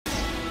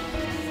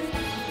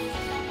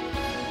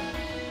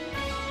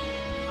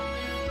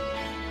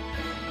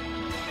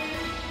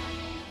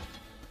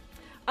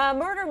A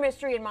murder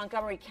mystery in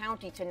Montgomery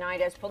County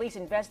tonight as police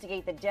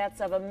investigate the deaths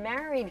of a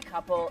married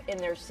couple in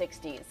their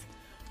 60s.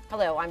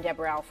 Hello, I'm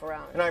Deborah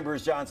Alfarone. And I'm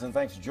Bruce Johnson.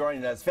 Thanks for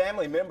joining us.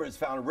 Family members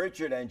found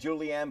Richard and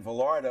Julianne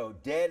Villardo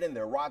dead in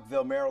their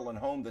Rockville, Maryland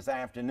home this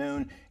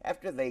afternoon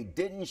after they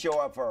didn't show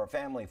up for a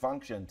family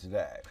function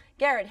today.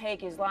 Garrett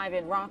Hake is live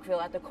in Rockville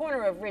at the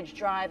corner of Ridge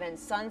Drive and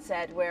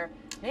Sunset, where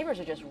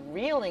neighbors are just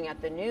reeling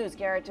at the news.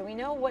 Garrett, do we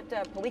know what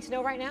police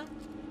know right now?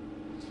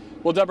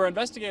 Well, Deborah,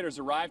 investigators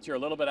arrived here a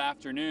little bit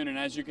after noon, and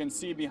as you can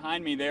see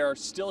behind me, they are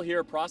still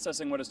here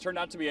processing what has turned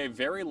out to be a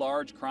very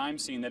large crime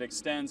scene that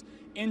extends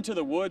into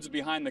the woods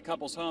behind the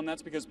couple's home.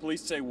 That's because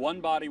police say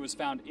one body was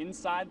found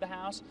inside the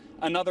house,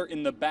 another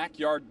in the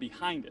backyard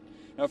behind it.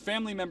 Now,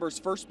 family members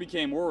first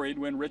became worried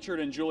when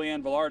Richard and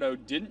Julianne Villardo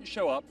didn't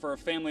show up for a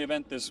family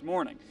event this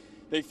morning.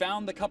 They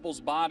found the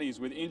couple's bodies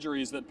with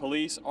injuries that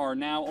police are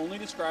now only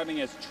describing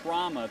as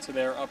trauma to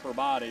their upper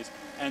bodies,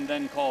 and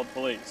then called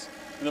police.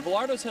 And the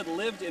Villardos had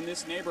lived in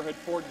this neighborhood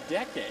for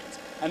decades,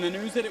 and the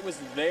news that it was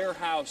their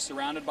house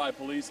surrounded by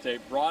police tape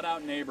brought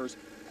out neighbors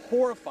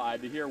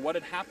horrified to hear what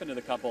had happened to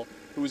the couple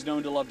who was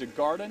known to love to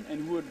garden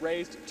and who had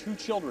raised 2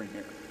 children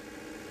here.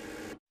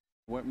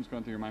 What was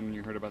going through your mind when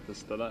you heard about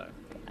this today?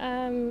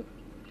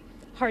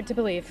 Hard to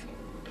believe.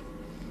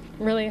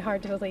 Really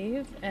hard to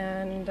believe,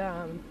 and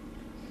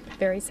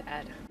very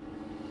sad.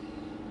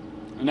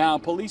 Now,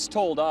 police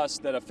told us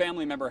that a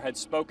family member had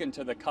spoken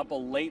to the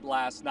couple late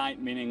last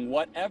night, meaning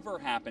whatever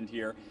happened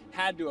here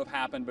had to have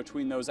happened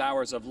between those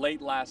hours of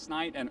late last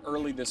night and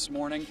early this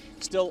morning.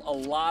 Still, a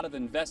lot of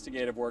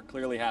investigative work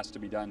clearly has to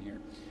be done here.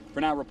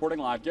 For now, reporting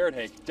live, Garrett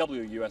Hake,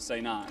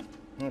 WUSA 9.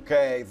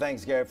 Okay,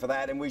 thanks, Garrett, for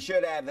that. And we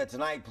should add that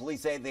tonight police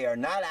say they are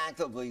not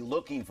actively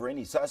looking for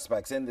any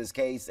suspects in this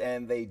case,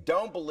 and they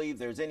don't believe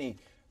there's any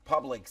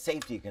public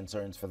safety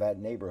concerns for that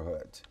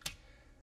neighborhood.